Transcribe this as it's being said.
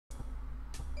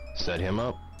Set him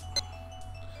up.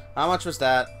 How much was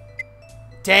that?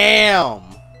 Damn!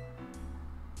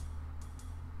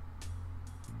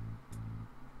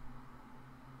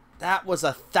 That was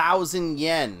 1,000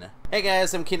 yen. Hey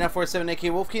guys, I'm Keen947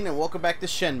 aka Wolfkeen, and welcome back to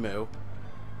Shenmue.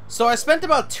 So I spent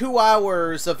about 2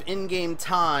 hours of in-game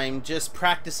time just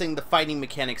practicing the fighting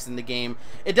mechanics in the game.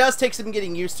 It does take some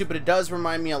getting used to, but it does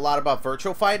remind me a lot about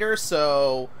Virtual Fighter,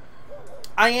 so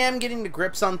I am getting the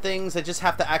grips on things. I just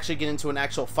have to actually get into an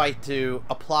actual fight to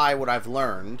apply what I've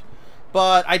learned.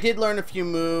 But I did learn a few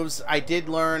moves. I did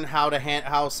learn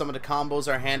how some of the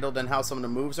combos are handled and how some of the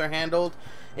moves are handled.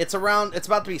 It's about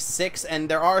to be 6, and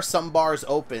there are some bars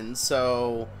open,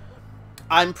 so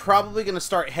I'm probably going to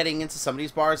start heading into some of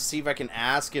these bars to see if I can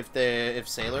ask if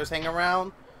sailors hang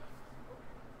around.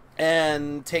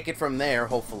 And take it from there,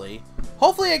 hopefully.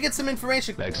 Hopefully I get some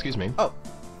information. Excuse me. Oh.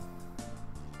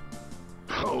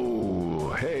 Oh,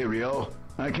 hey, Rio.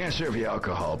 I can't serve you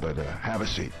alcohol, but have a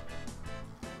seat.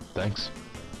 Thanks.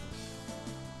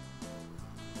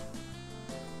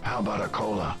 How about a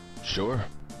cola? Sure.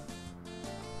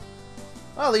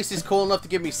 Well, at least he's cool enough to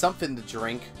give me something to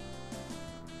drink.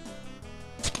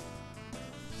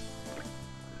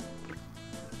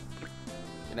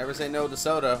 You never say no to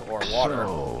soda or water.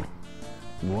 So,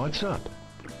 what's up?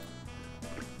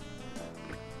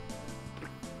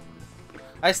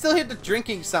 I still hear the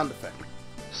drinking sound effect.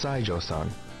 Saijo-san,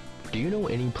 do you know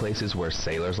any places where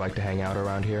sailors like to hang out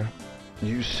around here?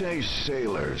 You say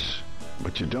sailors,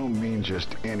 but you don't mean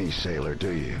just any sailor,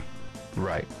 do you?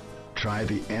 Right. Try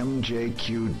the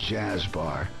MJQ Jazz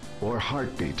Bar or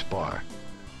Heartbeats Bar.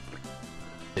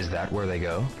 Is that where they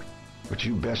go? But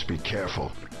you best be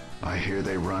careful. I hear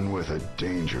they run with a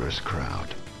dangerous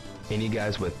crowd. Any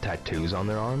guys with tattoos on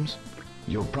their arms?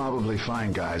 You'll probably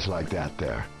find guys like that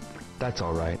there. That's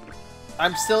alright.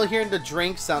 I'm still hearing the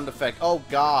drink sound effect. Oh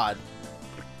god.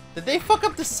 Did they fuck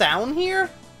up the sound here?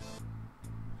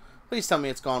 Please tell me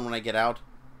it's gone when I get out.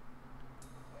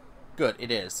 Good,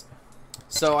 it is.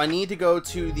 So I need to go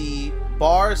to the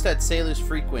bars that sailors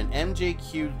frequent.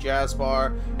 MJQ Jazz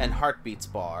Bar and Heartbeats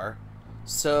Bar.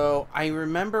 So I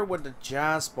remember what the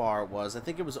Jazz Bar was. I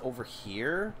think it was over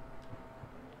here.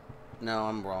 No,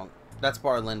 I'm wrong. That's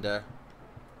Bar Linda.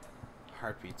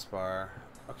 Heartbeats Bar.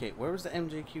 Okay, where was the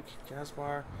MJQ Jazz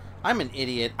Bar? I'm an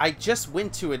idiot. I just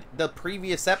went to it the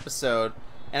previous episode,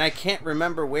 and I can't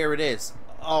remember where it is.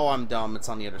 Oh, I'm dumb. It's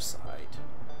on the other side.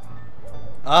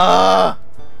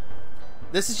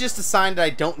 This is just a sign that I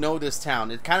don't know this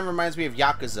town. It kind of reminds me of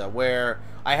Yakuza, where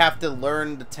I have to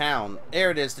learn the town.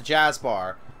 There it is, the Jazz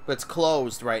Bar. But it's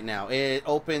closed right now. It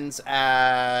opens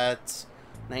at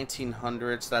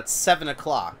 1900, so that's 7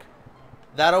 o'clock.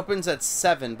 That opens at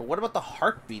 7, but what about the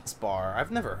Heartbeats Bar?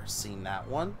 I've never seen that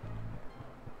one.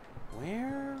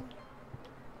 Where?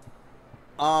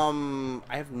 I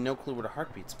have no clue what a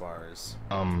Heartbeats Bar is.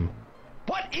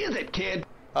 What is it, kid?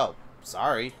 Oh,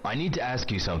 sorry. I need to ask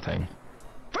you something.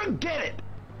 Forget it!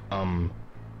 Who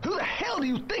the hell do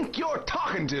you think you're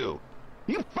talking to?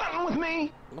 You frontin' with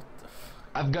me? What the f...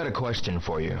 I've got a question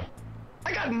for you.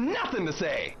 I got nothing to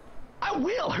say. I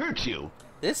will hurt you.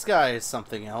 This guy is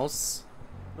something else.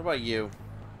 What about you?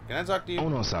 Can I talk to you?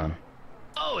 Ono-san.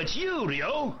 Oh, it's you,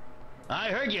 Rio. I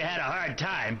heard you had a hard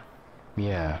time.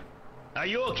 Yeah. Are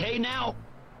you okay now?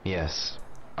 Yes.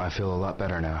 I feel a lot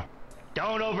better now.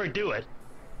 Don't overdo it.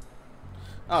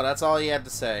 Oh, that's all he had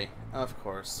to say. Of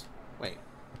course. Wait.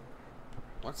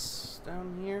 What's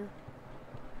down here?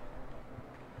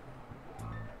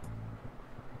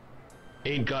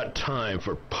 Ain't got time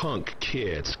for punk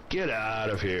kids. Get out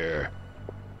of here.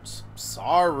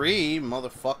 Sorry,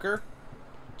 motherfucker.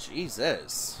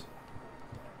 Jesus.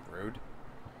 Rude.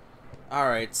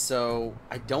 Alright, so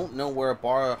I don't know where a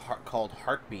bar called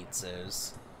Heartbeats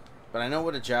is, but I know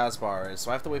what a Jazz Bar is,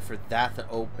 so I have to wait for that to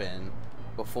open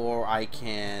before I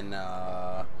can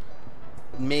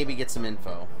maybe get some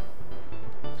info.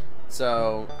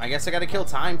 So I guess I gotta kill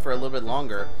time for a little bit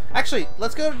longer. Actually,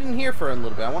 let's go in here for a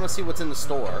little bit. I want to see what's in the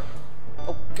store.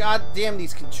 Oh god damn,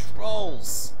 these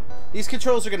controls. These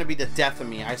controls are gonna be the death of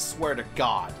me, I swear to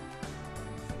god.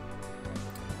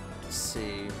 Let's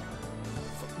see.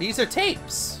 These are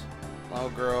tapes. Flower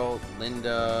Girl,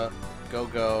 Linda,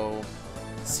 Go-Go,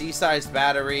 C-sized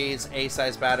batteries,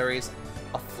 A-sized batteries,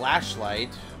 a flashlight.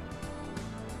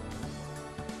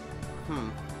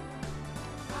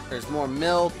 There's more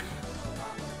milk.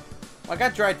 Well, I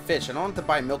got dried fish. I don't have to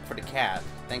buy milk for the cat,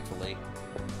 thankfully.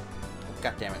 Oh,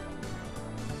 god damn it.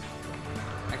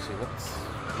 Actually,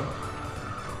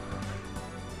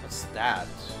 what's that?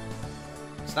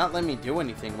 It's not letting me do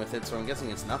anything with it, so I'm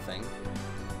guessing it's nothing.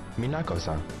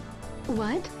 Minako-san.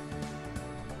 What?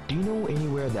 Do you know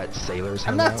anywhere that sailors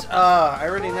hang I'm not, out? I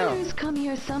already know. Foreigners come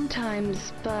here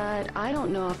sometimes, but I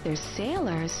don't know if they're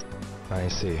sailors. I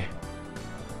see.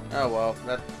 Oh well,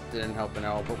 that didn't help at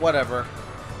all, but whatever.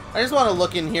 I just want to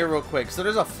look in here real quick. So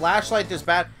there's a flashlight, there's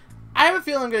I have a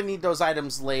feeling I'm going to need those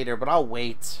items later, but I'll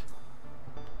wait.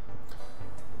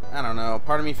 I don't know.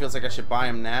 Part of me feels like I should buy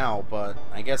them now, but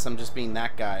I guess I'm just being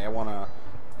that guy. I want to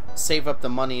save up the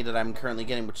money that I'm currently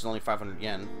getting, which is only 500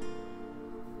 yen.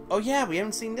 Oh yeah, we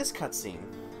haven't seen this cutscene.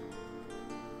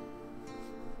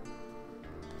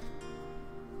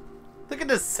 Look at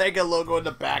the Sega logo in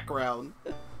the background.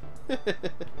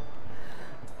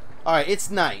 Alright,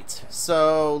 it's night.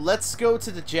 So let's go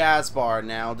to the jazz bar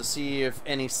now to see if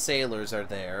any sailors are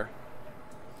there.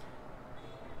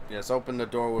 Yes, open the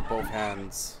door with both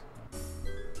hands.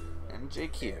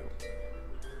 MJQ.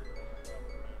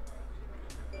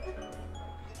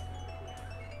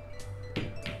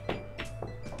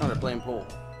 Oh, they're playing pool.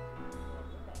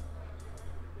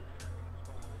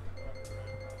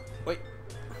 Wait.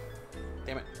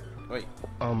 Damn it. Wait.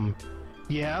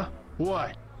 Yeah?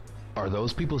 What? Are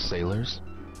those people sailors?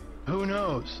 Who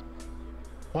knows?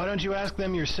 Why don't you ask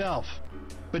them yourself?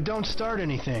 But don't start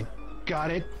anything. Got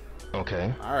it?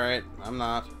 Okay. Alright, I'm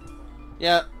not.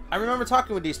 Yeah, I remember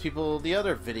talking with these people the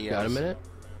other videos. Got a minute?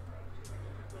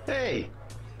 Hey,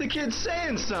 the kid's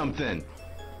saying something.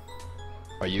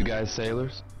 Are you guys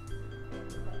sailors?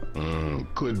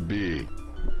 Could be.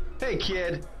 Hey,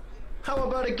 kid, how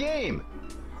about a game?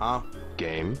 Huh?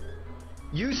 Game?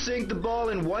 You sink the ball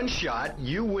in one shot,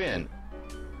 you win.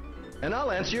 And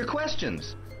I'll answer your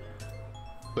questions.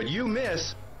 But you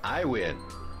miss, I win.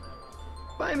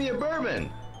 Buy me a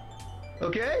bourbon.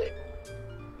 Okay?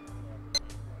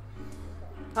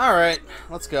 Alright,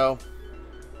 let's go.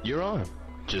 You're on.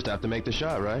 Just have to make the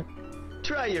shot, right?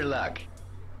 Try your luck.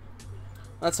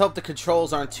 Let's hope the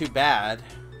controls aren't too bad.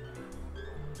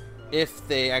 If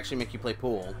they actually make you play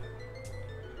pool.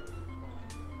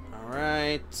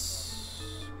 Alright.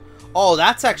 Oh,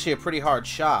 that's actually a pretty hard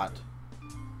shot.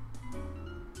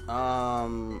 What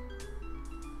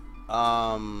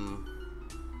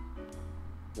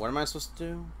am I supposed to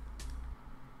do?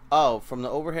 Oh, from the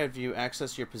overhead view,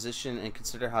 access your position and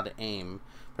consider how to aim.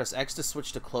 Press X to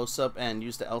switch to close-up and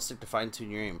use the L stick to fine-tune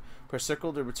your aim. Press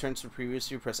circle to return to the previous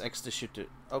view. Press X to shoot the...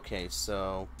 Okay,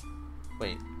 so...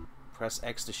 Wait. Press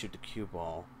X to shoot the cue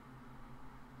ball.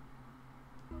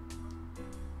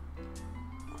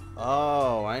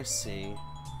 Oh, I see.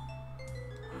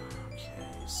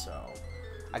 Okay, so...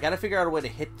 I gotta figure out a way to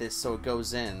hit this so it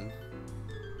goes in.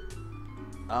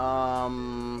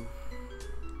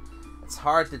 It's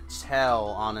hard to tell,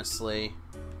 honestly.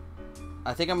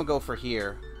 I think I'm gonna go for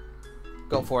here.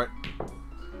 Go for it.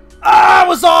 Ah, I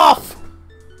was off!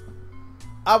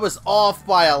 I was off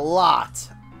by a lot.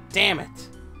 Damn it.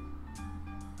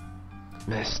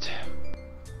 Missed.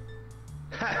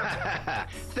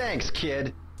 Thanks,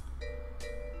 kid.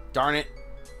 Darn it.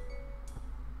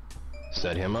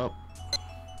 Set him up.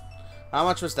 How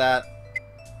much was that?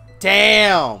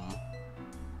 Damn!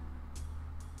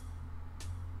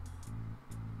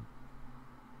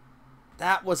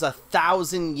 That was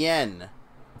 1,000 yen.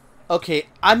 Okay,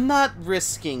 I'm not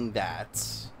risking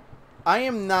that. I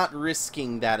am not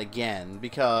risking that again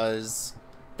because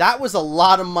that was a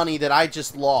lot of money that I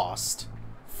just lost.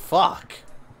 Fuck.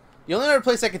 The only other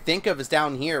place I could think of is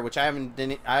down here, which I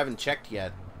haven't checked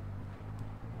yet.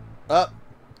 Oh,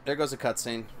 there goes a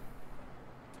cutscene.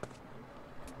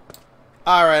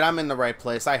 Alright, I'm in the right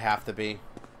place. I have to be.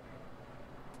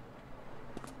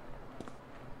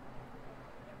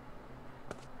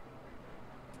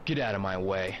 Get out of my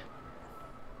way.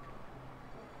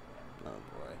 Oh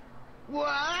boy.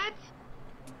 What?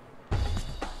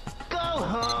 Go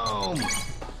home.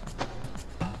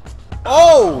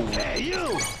 Oh! Hey,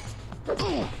 you!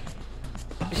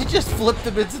 He just flipped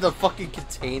them into the fucking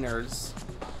containers.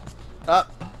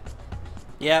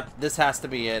 Yep, this has to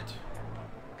be it.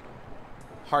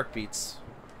 Heartbeats.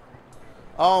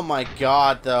 Oh my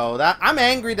god, though. I'm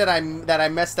angry that I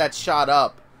messed that shot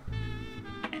up.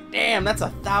 Damn, that's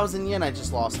 1,000 yen I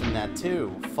just lost in that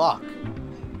too. Fuck.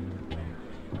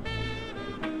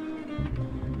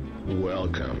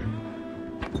 Welcome.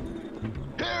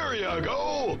 Here you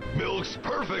go! Milk's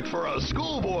perfect for a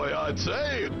schoolboy, I'd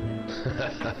say.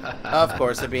 Of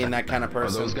course, it being that kind of Are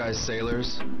person. those guys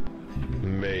sailors?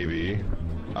 Maybe.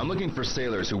 I'm looking for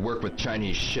sailors who work with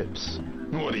Chinese ships.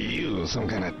 What are you, some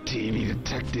kind of TV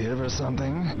detective or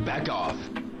something? Back off.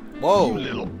 Whoa. You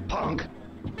little punk.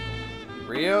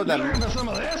 Rio, that... Learn some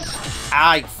of this?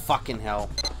 I fucking hell.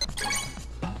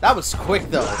 That was quick,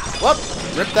 though. Whoop!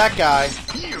 Rip that guy.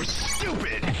 You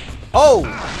stupid! Oh!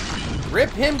 Rip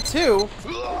him too.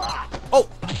 Oh.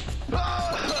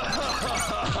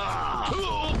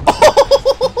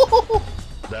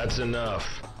 That's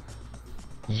enough.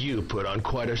 You put on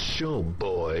quite a show,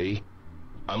 boy.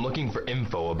 I'm looking for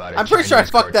info about it. I'm pretty sure I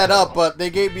fucked that up, but they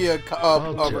gave me a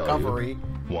recovery.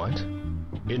 What?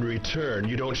 In return,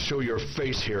 you don't show your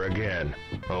face here again.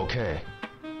 Okay.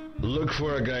 Look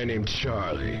for a guy named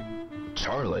Charlie.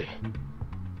 Charlie?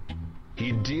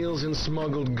 He deals in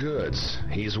smuggled goods.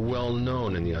 He's well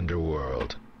known in the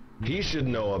underworld. He should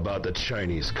know about the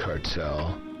Chinese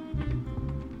cartel.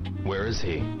 Where is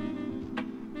he?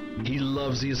 He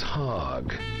loves his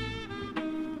hog.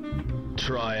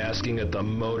 Try asking at the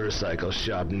motorcycle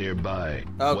shop nearby.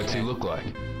 Okay. What's he look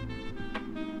like?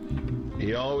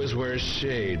 He always wears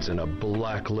shades and a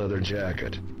black leather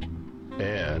jacket.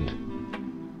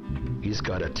 And he's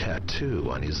got a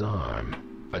tattoo on his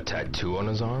arm. A tattoo on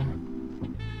his arm?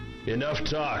 Enough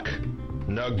talk.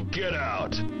 Now get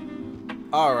out.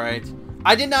 Alright.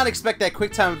 I did not expect that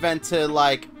QuickTime event to,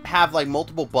 like, have, like,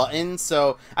 multiple buttons,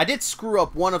 so I did screw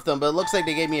up one of them, but it looks like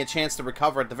they gave me a chance to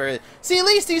recover at the very... See, at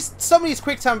least some of these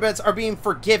QuickTime events are being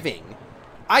forgiving.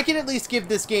 I can at least give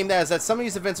this game that, is that some of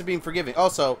these events are being forgiving.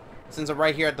 Also, since I'm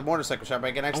right here at the motorcycle shop,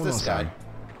 I can next to this guy.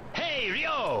 Hey,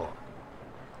 Ryo!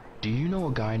 Do you know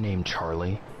a guy named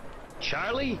Charlie?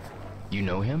 Charlie? You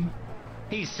know him?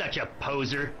 He's such a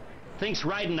poser. Thinks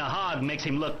riding a hog makes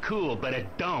him look cool, but it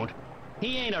don't.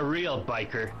 He ain't a real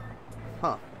biker.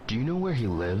 Huh. Do you know where he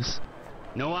lives?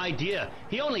 No idea.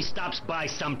 He only stops by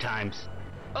sometimes.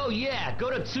 Oh yeah, go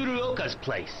to Tsuruoka's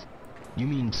place. You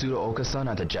mean Tsuruoka-san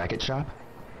at the jacket shop?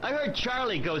 I heard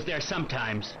Charlie goes there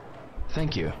sometimes.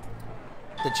 Thank you.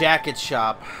 The jacket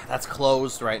shop, that's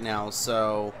closed right now,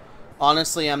 so...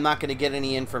 Honestly, I'm not going to get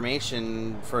any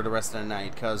information for the rest of the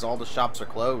night, because all the shops are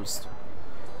closed.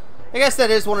 I guess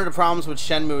that is one of the problems with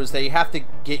Shenmue, is that you have to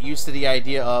get used to the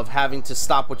idea of having to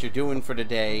stop what you're doing for the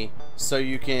day so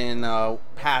you can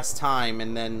pass time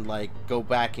and then like go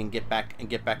back and get back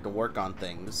to work on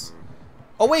things.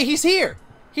 Oh wait, he's here.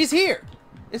 He's here.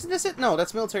 Isn't this it? No,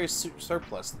 that's military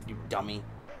surplus, you dummy.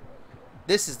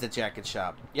 This is the jacket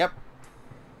shop. Yep.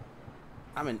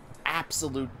 I'm an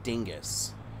absolute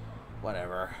dingus.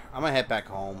 Whatever. I'm gonna head back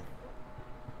home.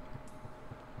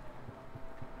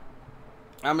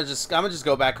 I'm gonna just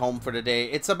go back home for the day.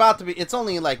 It's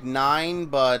only like 9,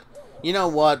 but you know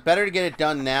what? Better to get it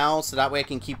done now so that way I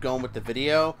can keep going with the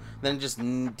video than just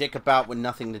dick about with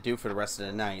nothing to do for the rest of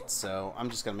the night. So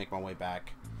I'm just gonna make my way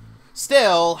back.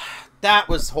 Still, that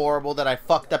was horrible that I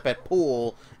fucked up at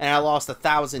pool and I lost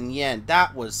 1,000 yen.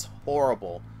 That was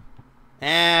horrible.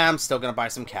 And I'm still gonna buy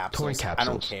some capsules. Toy capsules.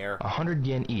 I don't care. 100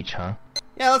 yen each, huh?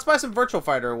 Yeah, let's buy some Virtual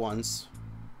Fighter ones.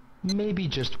 Maybe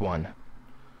just one.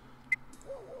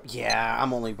 Yeah,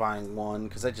 I'm only buying one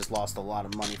because I just lost a lot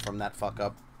of money from that fuck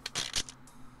up.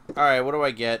 Alright, what do I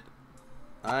get?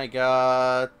 I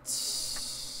got...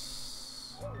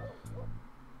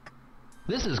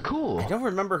 This is cool. I don't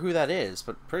remember who that is,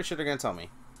 but pretty sure they're going to tell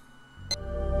me.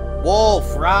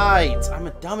 Wolf, right! I'm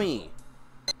a dummy.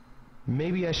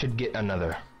 Maybe I should get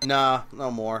another. Nah, no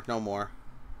more, no more.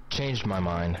 Changed my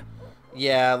mind.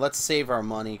 Yeah, let's save our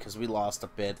money because we lost a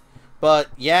bit. But,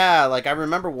 yeah, like, I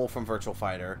remember Wolf from Virtual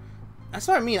Fighter. That's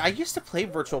what I mean. I used to play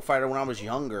Virtual Fighter when I was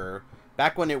younger.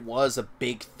 Back when it was a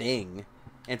big thing.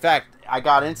 In fact, I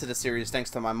got into the series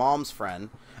thanks to my mom's friend.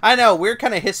 I know, weird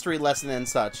kind of history lesson and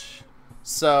such.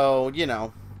 So, you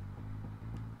know.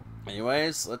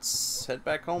 Anyways, let's head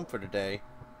back home for today.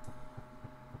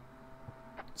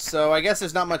 So, I guess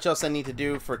there's not much else I need to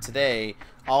do for today.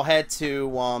 I'll head to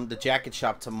the jacket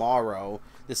shop tomorrow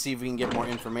to see if we can get more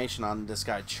information on this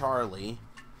guy, Charlie.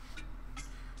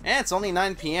 And it's only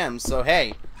 9 p.m., so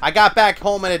hey, I got back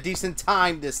home at a decent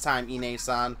time this time,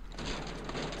 Ine-san.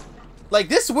 Like,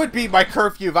 this would be my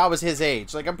curfew if I was his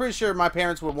age. Like, I'm pretty sure my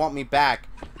parents would want me back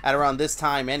at around this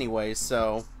time anyway,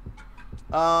 so...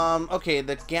 okay,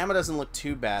 the gamma doesn't look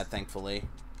too bad, thankfully.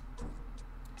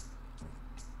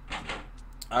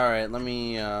 Alright, let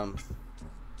me,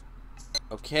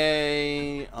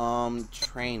 okay,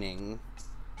 training.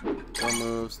 Throw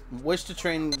moves. Wish to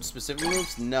train specific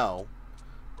moves? No.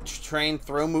 Train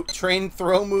throw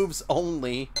moves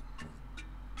only.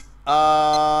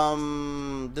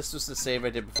 This was the save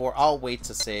I did before. I'll wait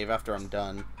to save after I'm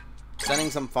done.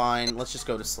 Settings I'm fine. Let's just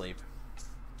go to sleep.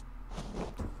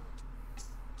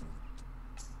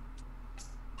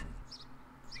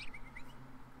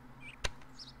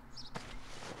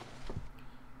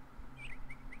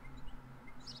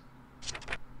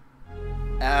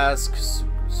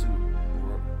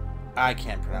 I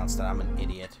can't pronounce that. I'm an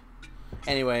idiot.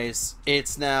 Anyways,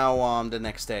 it's now the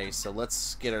next day, so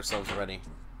let's get ourselves ready.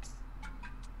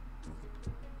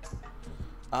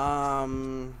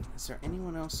 Is there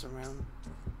anyone else around?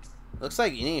 Looks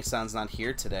like Ine-san's not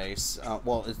here today.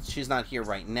 Well, she's not here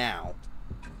right now.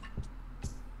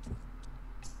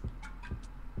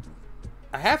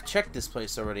 I have checked this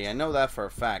place already. I know that for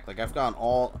a fact. Like, I've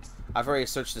already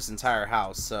searched this entire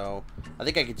house, so I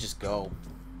think I could just go.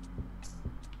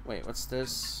 Wait, what's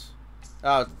this?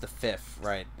 Oh, it's the 5th,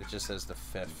 right. It just says the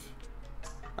 5th.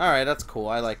 Alright, that's cool.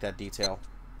 I like that detail.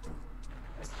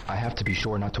 I have to be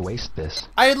sure not to waste this.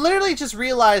 I literally just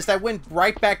realized I went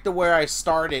right back to where I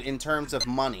started in terms of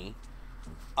money.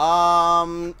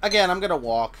 Again, I'm gonna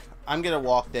walk. I'm gonna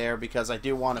walk there because I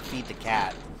do want to feed the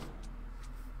cat.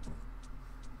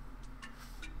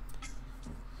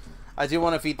 I do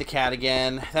want to feed the cat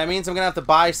again. That means I'm gonna have to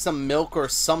buy some milk or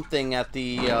something at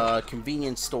the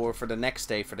convenience store for the next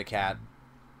day for the cat.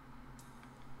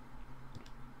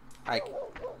 Hi,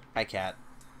 cat.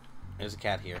 There's a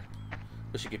cat here.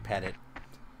 Wish you could pet it.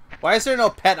 Why is there no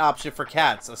pet option for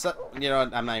cats? You know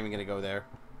what? I'm not even gonna go there.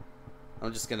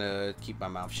 I'm just gonna keep my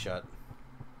mouth shut.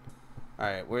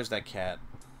 Alright, where's that cat?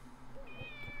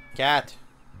 Cat!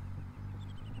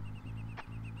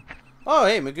 Oh,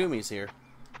 hey, Megumi's here.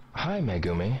 Hi,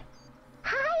 Megumi.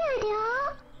 Hi,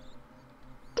 Adele.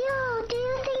 Do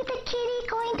you think the kitty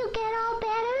going to get all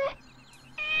better?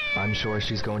 I'm sure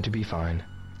she's going to be fine.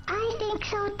 I think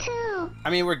so too. I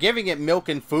mean, we're giving it milk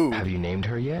and food. Have you named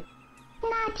her yet?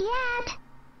 Not yet.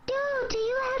 Do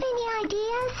you have any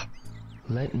ideas?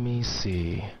 Let me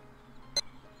see.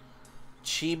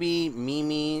 Chibi,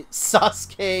 Mimi,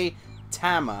 Sasuke,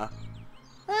 Tama.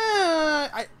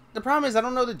 The problem is I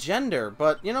don't know the gender,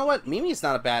 but you know what? Mimi's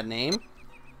not a bad name.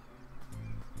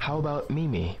 How about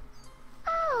Mimi?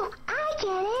 Oh, I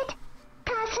get it.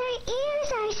 'Cause her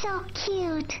ears are so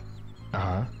cute.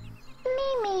 Uh-huh.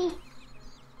 Mimi.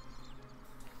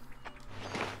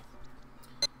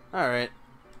 Alright.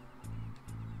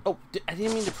 Oh, I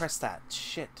didn't mean to press that.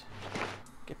 Shit.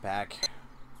 Get back.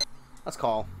 Let's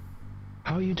call.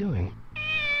 How are you doing?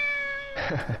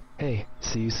 Hey,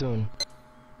 see you soon.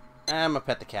 I'm gonna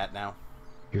pet the cat now.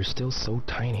 You're still so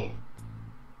tiny.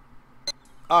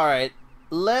 Alright.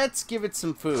 Let's give it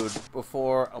some food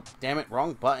before... Oh, damn it.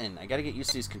 Wrong button. I gotta get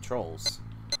used to these controls.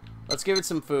 Let's give it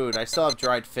some food. I still have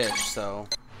dried fish, so...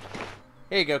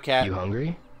 Here you go, cat. You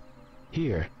hungry?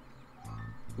 Here.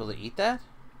 Will it eat that?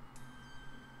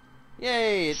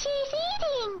 Yay! She's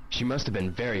eating. She must have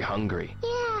been very hungry.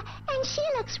 Yeah, and she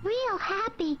looks real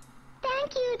happy.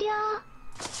 Thank you, doll.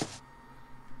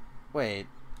 Wait.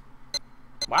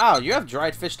 Wow, you have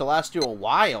dried fish to last you a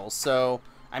while, so...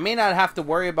 I may not have to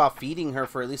worry about feeding her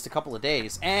for at least a couple of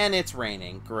days. And it's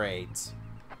raining. Great.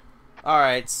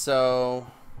 Alright, so...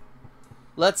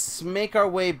 Let's make our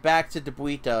way back to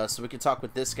Debuita so we can talk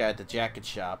with this guy at the jacket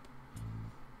shop.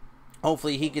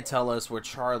 Hopefully he could tell us where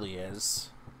Charlie is.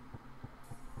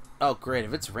 Oh, great.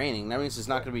 If it's raining, that means there's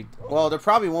not going to be... Well, there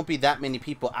probably won't be that many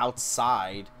people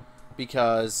outside.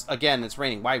 Because, again, it's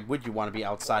raining. Why would you want to be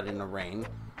outside in the rain?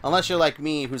 Unless you're like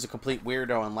me, who's a complete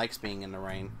weirdo and likes being in the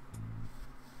rain.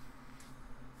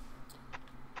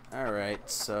 Alright,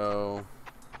 so...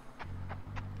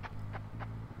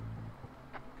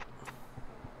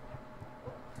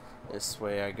 This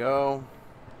way I go.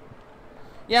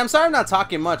 Yeah, I'm sorry I'm not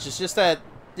talking much. It's just that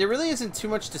there really isn't too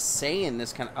much to say in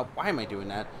this kind of... Oh, why am I doing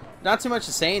that? Not too much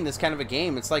to say in this kind of a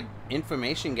game. It's like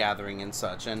information gathering and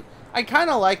such. And I kind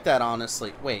of like that,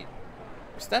 honestly. Wait.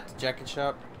 Is that the jacket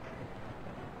shop?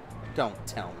 Don't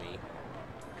tell me.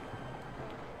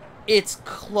 It's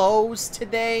closed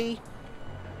today?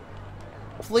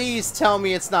 Please tell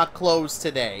me it's not closed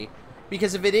today.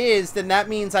 Because if it is, then that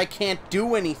means I can't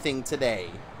do anything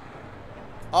today.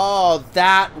 Oh,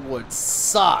 that would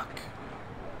suck.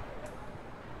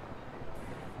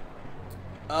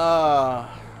 I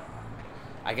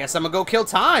guess I'm gonna go kill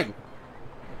time.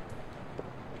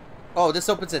 Oh, this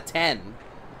opens at 10.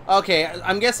 Okay,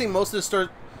 I'm guessing most of the stores...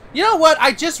 You know what?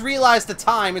 I just realized the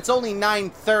time. It's only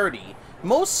 9:30.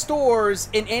 Most stores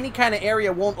in any kind of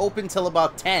area won't open till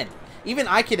about 10. Even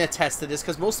I can attest to this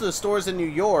because most of the stores in New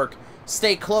York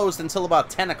stay closed until about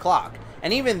 10 o'clock.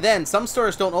 And even then, some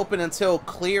stores don't open until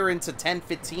clear into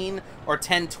 10:15 or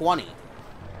 10:20.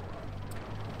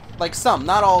 Like some,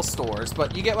 not all stores,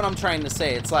 but you get what I'm trying to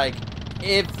say. It's like,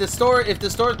 if the store,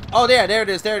 oh yeah, there it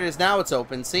is, now it's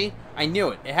open, see? I knew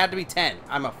it. It had to be 10.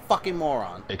 I'm a fucking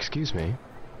moron. Excuse me.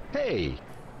 Hey,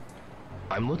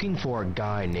 I'm looking for a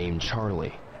guy named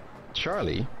Charlie.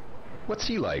 Charlie? What's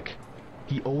he like?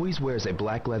 He always wears a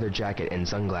black leather jacket and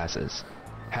sunglasses.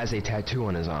 Has a tattoo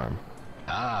on his arm.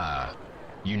 Ah,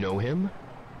 You know him?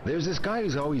 there's this guy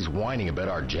who's always whining about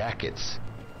our jackets.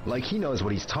 Like he knows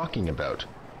what he's talking about.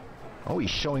 Oh, he's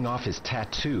showing off his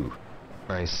tattoo.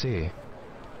 I see.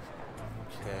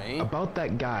 Okay. About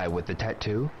that guy with the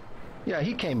tattoo? Yeah,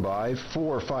 he came by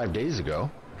 4 or 5 days ago.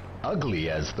 Ugly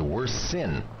as the worst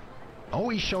sin. Oh,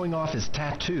 he's showing off his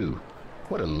tattoo.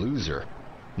 What a loser.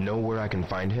 Know where I can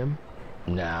find him?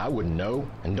 Nah, I wouldn't know,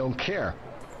 and don't care.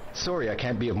 Sorry, I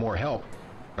can't be of more help.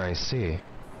 I see.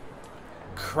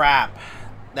 Crap.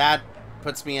 That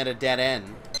puts me at a dead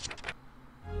end.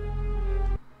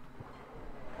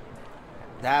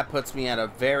 That puts me at a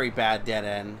very bad dead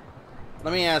end.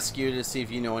 Let me ask you to see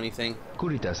if you know anything.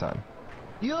 Kurita-san,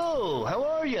 Yo, how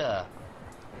are ya?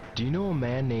 do you know a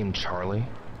man named Charlie?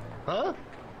 Huh?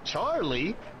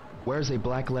 Charlie? Wears a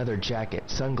black leather jacket,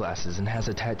 sunglasses, and has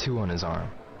a tattoo on his arm.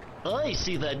 I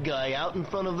see that guy out in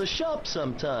front of the shop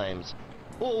sometimes.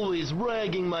 Always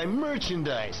ragging my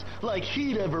merchandise, like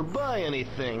he'd ever buy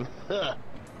anything.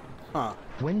 Huh.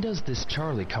 When does this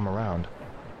Charlie come around?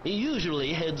 He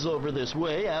usually heads over this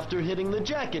way after hitting the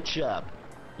jacket shop.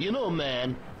 You know,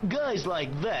 man, guys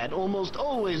like that almost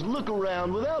always look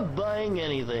around without buying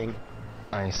anything.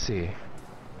 I see.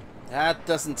 That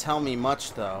doesn't tell me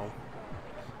much, though.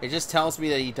 It just tells me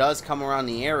that he does come around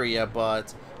the area,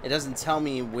 but it doesn't tell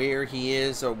me where he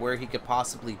is or where he could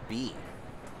possibly be.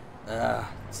 Ugh,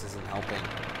 this isn't helping.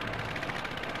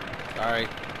 Sorry.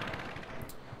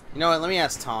 You know what, let me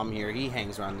ask Tom here. He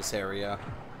hangs around this area.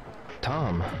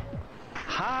 Tom,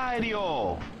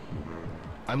 Hi-dio!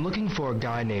 I'm looking for a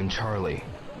guy named Charlie.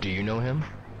 Do you know him?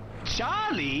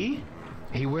 Charlie?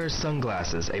 He wears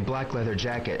sunglasses, a black leather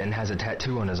jacket, and has a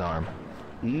tattoo on his arm.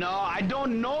 No, I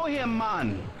don't know him,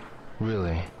 man.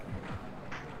 Really?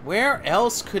 Where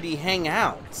else could he hang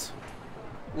out?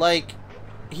 Like,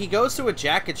 he goes to a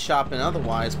jacket shop and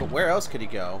otherwise, but where else could he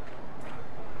go?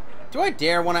 Do I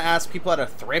dare want to ask people at a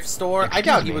thrift store? I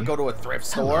doubt he would go to a thrift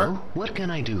store. Hello, what can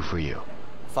I do for you?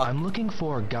 Fuck. I'm looking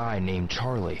for a guy named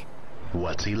Charlie.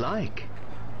 What's he like?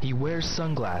 He wears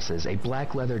sunglasses, a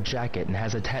black leather jacket, and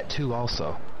has a tattoo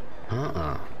also.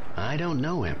 I don't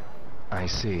know him. I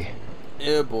see.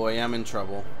 Oh boy, I'm in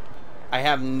trouble. I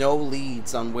have no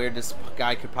leads on where this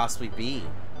guy could possibly be.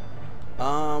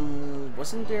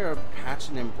 Wasn't there a patch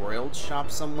and embroiled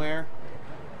shop somewhere?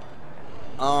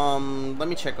 Let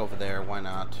me check over there. Why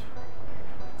not?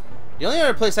 The only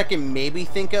other place I can maybe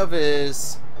think of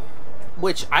is,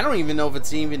 which I don't even know if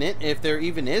it's even if there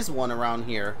even is one around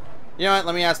here. You know what?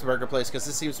 Let me ask the burger place because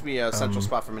this seems to be a central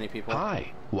spot for many people.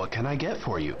 Hi, what can I get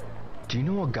for you? Do you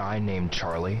know a guy named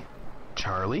Charlie?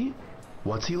 Charlie?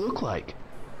 What's he look like?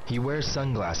 He wears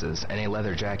sunglasses and a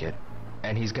leather jacket,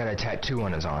 and he's got a tattoo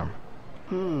on his arm.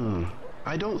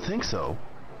 I don't think so.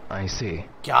 I see.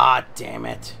 God damn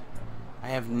it. I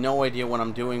have no idea what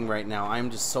I'm doing right now. I'm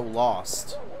just so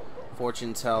lost.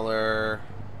 Fortune teller.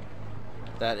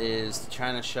 That is the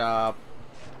China shop.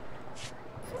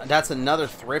 That's another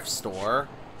thrift store.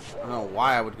 I don't know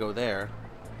why I would go there.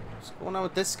 What's going on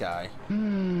with this guy?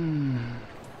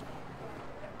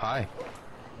 Hi.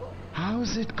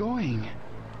 How's it going?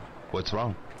 What's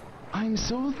wrong? I'm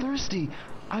so thirsty.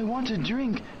 I want a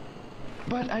drink,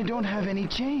 but I don't have any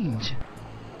change.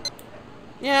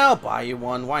 Yeah, I'll buy you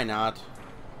one. Why not?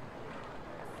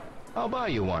 I'll buy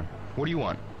you one. What do you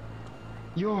want?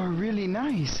 You're really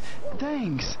nice.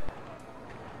 Thanks.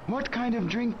 What kind of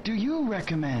drink do you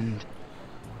recommend?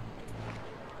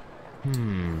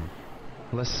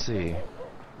 Let's see.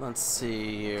 Let's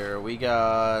see here. We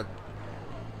got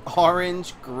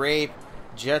orange, grape,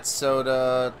 jet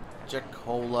soda, jet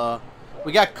cola.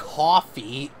 We got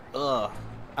coffee. Ugh.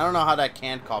 I don't know how that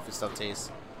canned coffee stuff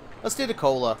tastes. Let's do the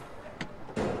cola.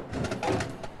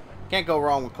 Can't go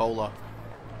wrong with cola.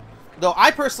 Though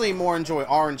I personally more enjoy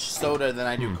orange soda than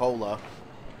I do cola.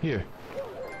 Here.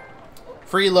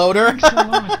 Freeloader. Thanks a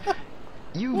lot.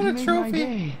 You What a made trophy. my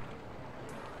day.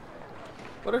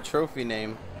 What a trophy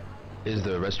name. Is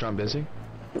the restaurant busy?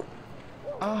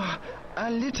 A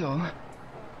little.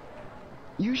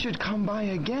 You should come by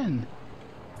again.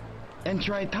 And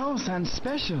try Tao-san's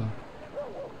special.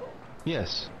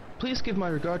 Yes. Please give my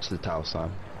regards to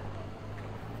Tao-san.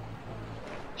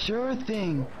 Sure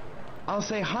thing. I'll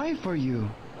say hi for you.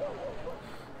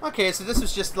 Okay, so this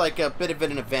was just like a bit of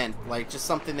an event. Like just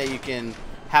something that you can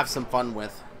have some fun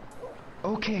with.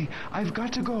 Okay, I've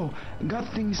got to go. Got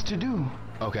things to do.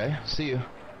 Okay, see you.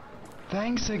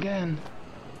 Thanks again.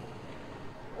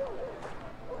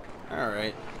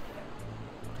 Alright.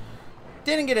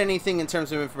 Didn't get anything in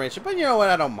terms of information, but you know what?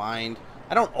 I don't mind.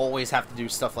 I don't always have to do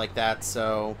stuff like that,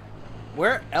 so...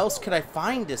 Where else could I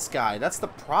find this guy? That's the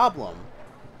problem.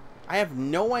 I have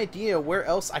no idea where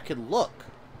else I could look.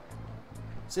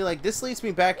 See, like, this leads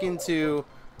me back into...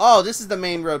 Oh, this is the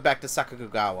main road back to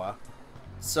Sakagugawa.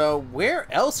 So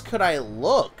where else could I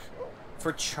look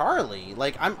for Charlie?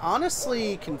 Like, I'm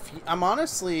honestly confused. I'm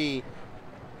honestly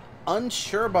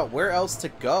unsure about where else to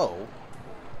go.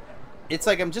 It's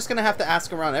like I'm just gonna have to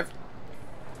ask around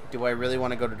Do I really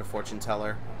want to go to the fortune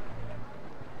teller?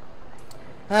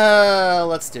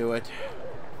 Let's do it.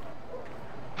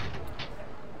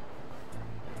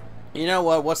 You know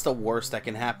what? What's the worst that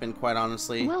can happen, quite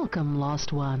honestly? Welcome,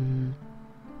 lost one.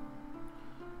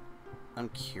 I'm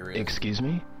curious. Excuse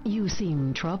me? You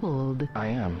seem troubled. I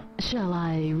am. Shall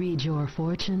I read your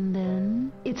fortune,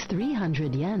 then? It's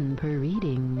 300 yen per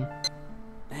reading.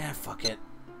 Fuck it.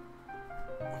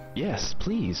 Yes,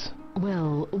 please.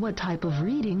 Well, what type of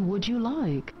reading would you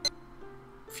like?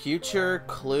 Future,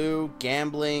 clue,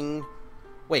 gambling...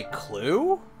 Wait,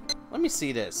 clue? Let me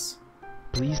see this.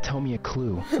 Please tell me a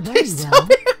clue. Please tell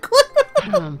me a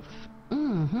clue!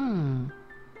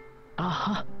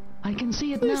 Aha, I can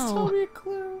see it Please now. tell me a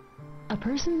clue. A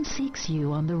person seeks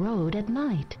you on the road at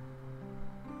night.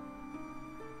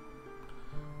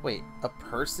 Wait, a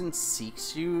person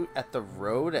seeks you at the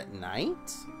road at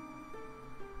night?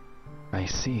 I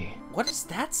see. What is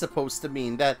that supposed to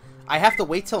mean? That I have to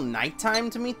wait till nighttime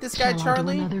to meet this guy, Shall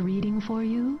Charlie? I do another reading for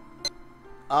you?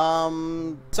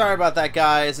 Sorry about that,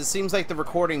 guys. It seems like the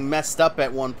recording messed up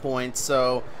at one point,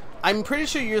 so I'm pretty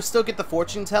sure you'll still get the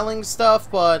fortune-telling stuff,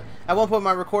 but at one point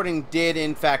my recording did,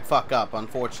 in fact, fuck up,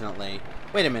 unfortunately.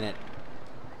 Wait a minute.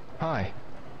 Hi.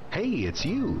 Hey, it's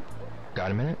you.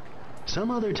 Got a minute?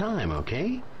 Some other time,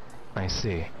 okay? I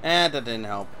see. That didn't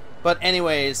help. But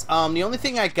anyways, the only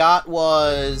thing I got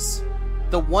was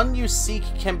the one you seek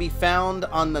can be found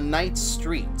on the night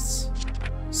streets.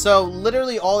 So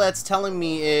literally all that's telling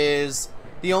me is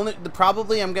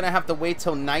probably I'm gonna have to wait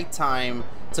till nighttime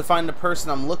to find the person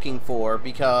I'm looking for,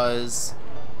 because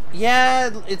yeah,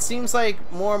 it seems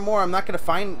like more and more I'm not gonna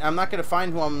find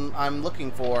who I'm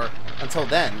looking for until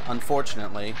then,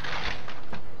 unfortunately.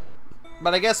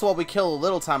 But I guess while we kill a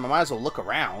little time, I might as well look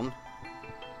around.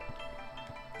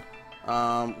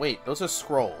 Wait, those are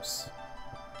scrolls.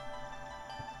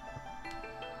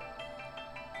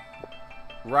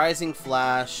 Rising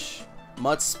Flash,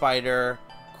 Mud Spider,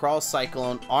 Crawl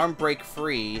Cyclone, Arm Break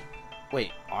Free.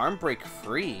 Wait, Arm Break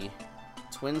Free?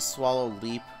 Twin Swallow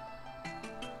Leap,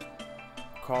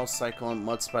 Crawl Cyclone,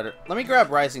 Mud Spider. Let me grab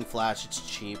Rising Flash, it's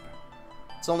cheap.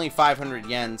 It's only 500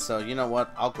 yen, so you know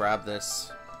what? I'll grab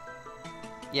this.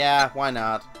 Yeah, why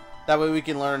not? That way we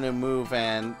can learn a new move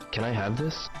and... Can I have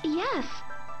this? Yes.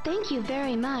 Thank you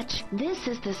very much. This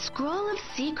is the Scroll of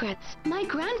Secrets. My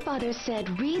grandfather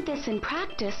said read this and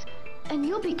practice, and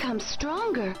you'll become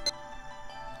stronger.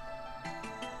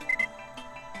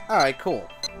 Alright, cool.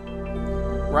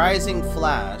 Rising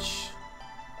Flash.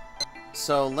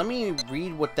 So, let me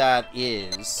read what that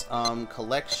is.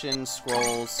 Collection,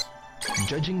 scrolls...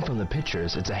 Judging from the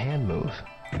pictures, it's a hand move.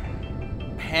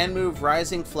 Hand move,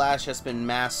 Rising Flash has been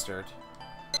mastered.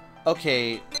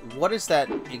 Okay, what is that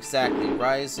exactly?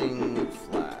 Rising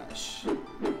Flash.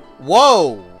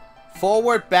 Whoa!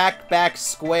 Forward, back, back,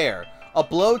 square. A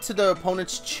blow to the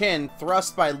opponent's chin,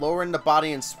 thrust by lowering the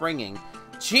body and springing.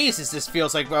 Jesus, this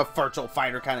feels like a virtual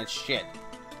fighter kind of shit.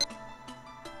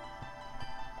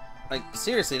 Like,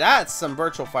 seriously, that's some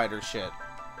virtual fighter shit.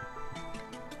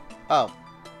 Oh.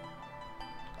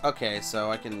 Okay,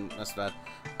 so I can... That's that.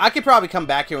 I could probably come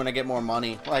back here when I get more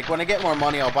money. Like, when I get more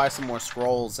money, I'll buy some more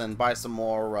scrolls and buy some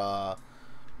more,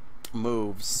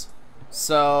 moves.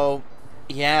 So,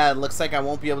 yeah, it looks like I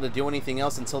won't be able to do anything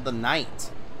else until the night.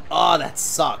 Oh, that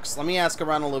sucks. Let me ask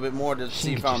around a little bit more to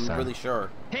see if I'm really sure.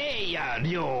 Hey,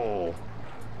 yo!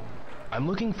 I'm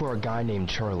looking for a guy named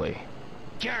Charlie.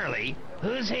 Charlie?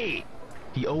 Who's he?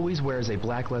 He always wears a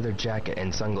black leather jacket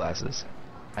and sunglasses.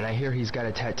 And I hear he's got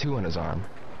a tattoo on his arm.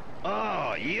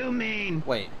 Oh, you mean...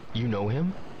 Wait. You know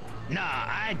him? Nah,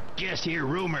 I just hear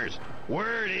rumors.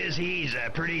 Word is he's a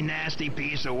pretty nasty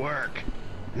piece of work.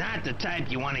 Not the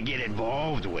type you want to get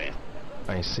involved with.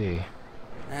 I see.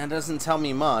 That doesn't tell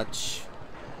me much.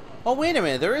 Oh, wait a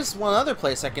minute. There is one other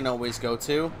place I can always go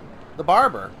to. The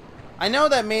barber. I know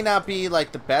that may not be,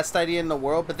 like, the best idea in the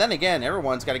world, but then again,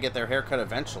 everyone's got to get their hair cut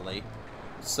eventually.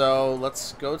 So,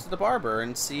 let's go to the barber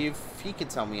and see if he can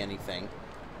tell me anything.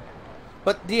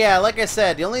 But, yeah, like I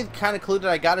said, the only kind of clue that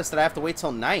I got is that I have to wait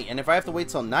till night. And if I have to wait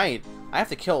till night, I have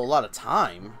to kill a lot of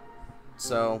time.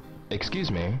 So... Excuse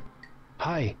me.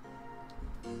 Hi.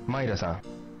 Maida-san.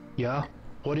 Yeah?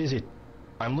 What is it?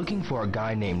 I'm looking for a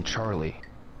guy named Charlie.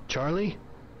 Charlie?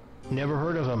 Never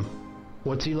heard of him.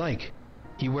 What's he like?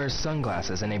 He wears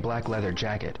sunglasses and a black leather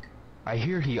jacket. I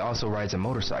hear he also rides a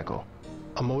motorcycle.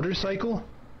 A motorcycle?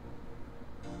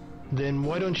 Then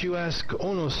why don't you ask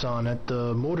Ono-san at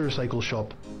the motorcycle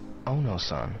shop?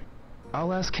 Ono-san.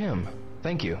 I'll ask him.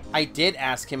 Thank you. I did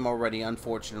ask him already,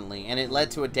 unfortunately, and it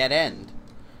led to a dead end.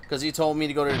 Because he told me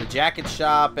to go to the jacket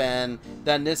shop, and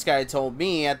then this guy told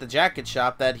me at the jacket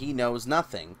shop that he knows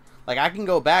nothing. Like, I can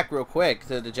go back real quick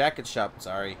to the jacket shop,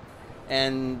 sorry,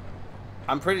 and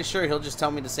I'm pretty sure he'll just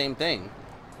tell me the same thing.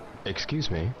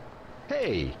 Excuse me.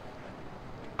 Hey,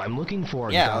 I'm looking for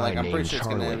a Yeah, guy like, I'm named pretty sure it's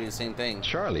Charlie. gonna be the same thing.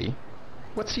 Charlie?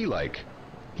 What's he like?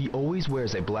 He always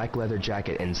wears a black leather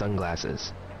jacket and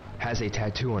sunglasses. Has a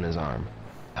tattoo on his arm.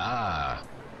 Ah,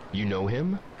 You know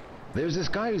him? there's this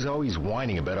guy who's always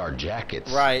whining about our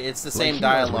jackets. Right, it's the Like same he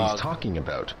knows what dialogue. he's talking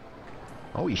about.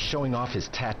 Always showing off his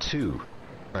tattoo.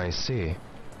 I see.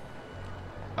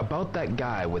 About that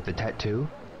guy with the tattoo?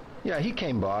 Yeah, he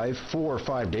came by 4 or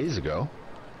 5 days ago.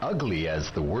 Ugly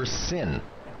as the worst sin.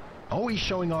 Always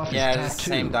showing off Yeah, his it's tattoo.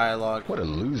 the same dialogue. What a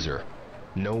loser.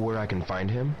 Know where I can find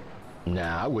him?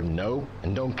 Nah, I wouldn't know,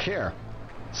 and don't care.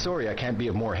 Sorry, I can't be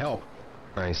of more help.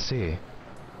 I see.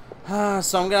 So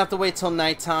I'm gonna have to wait till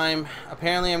nighttime.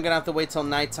 Apparently I'm gonna have to wait till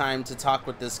nighttime to talk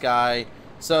with this guy.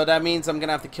 So that means I'm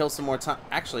gonna have to kill some more time.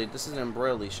 Actually, this is an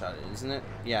embroidery shot, isn't it?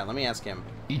 Yeah, let me ask him.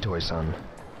 Itoi-san.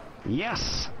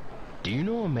 Yes, Do you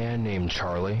know a man named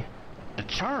Charlie?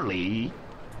 Charlie.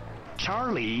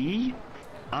 Charlie?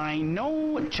 I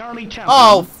know Charlie Chaplin,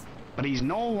 Oh! but he's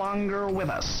no longer with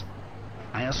us.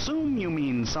 I assume you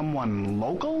mean someone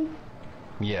local?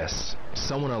 Yes.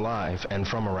 Someone alive and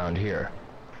from around here.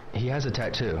 He has a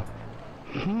tattoo.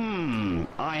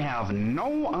 I have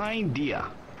no idea.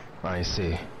 I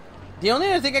see. The only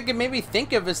other thing I could maybe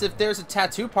think of is if there's a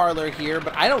tattoo parlor here,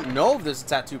 but I don't know if there's a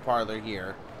tattoo parlor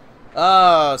here.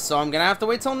 So I'm gonna have to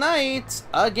wait till night.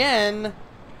 Again.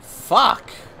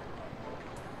 Fuck.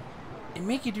 It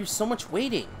make you do so much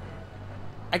waiting.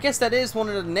 I guess that is one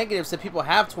of the negatives that people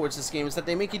have towards this game, is that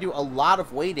they make you do a lot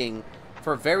of waiting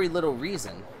for very little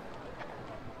reason.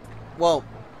 Well,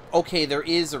 okay, there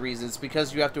is a reason. It's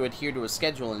because you have to adhere to a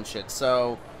schedule and shit.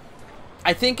 So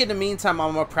I think in the meantime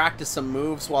I'm gonna practice some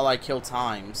moves while I kill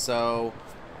time. So,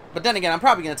 but then again, I'm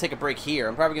probably gonna take a break here.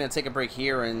 I'm probably gonna take a break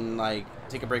here and like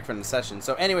take a break from the session.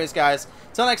 So anyways, guys,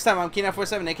 till next time, I'm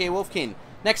Keen947, aka Wolfkeen.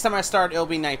 Next time I start, it'll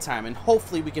be nighttime, and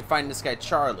hopefully we can find this guy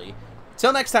Charlie.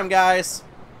 Till next time, guys,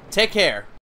 take care.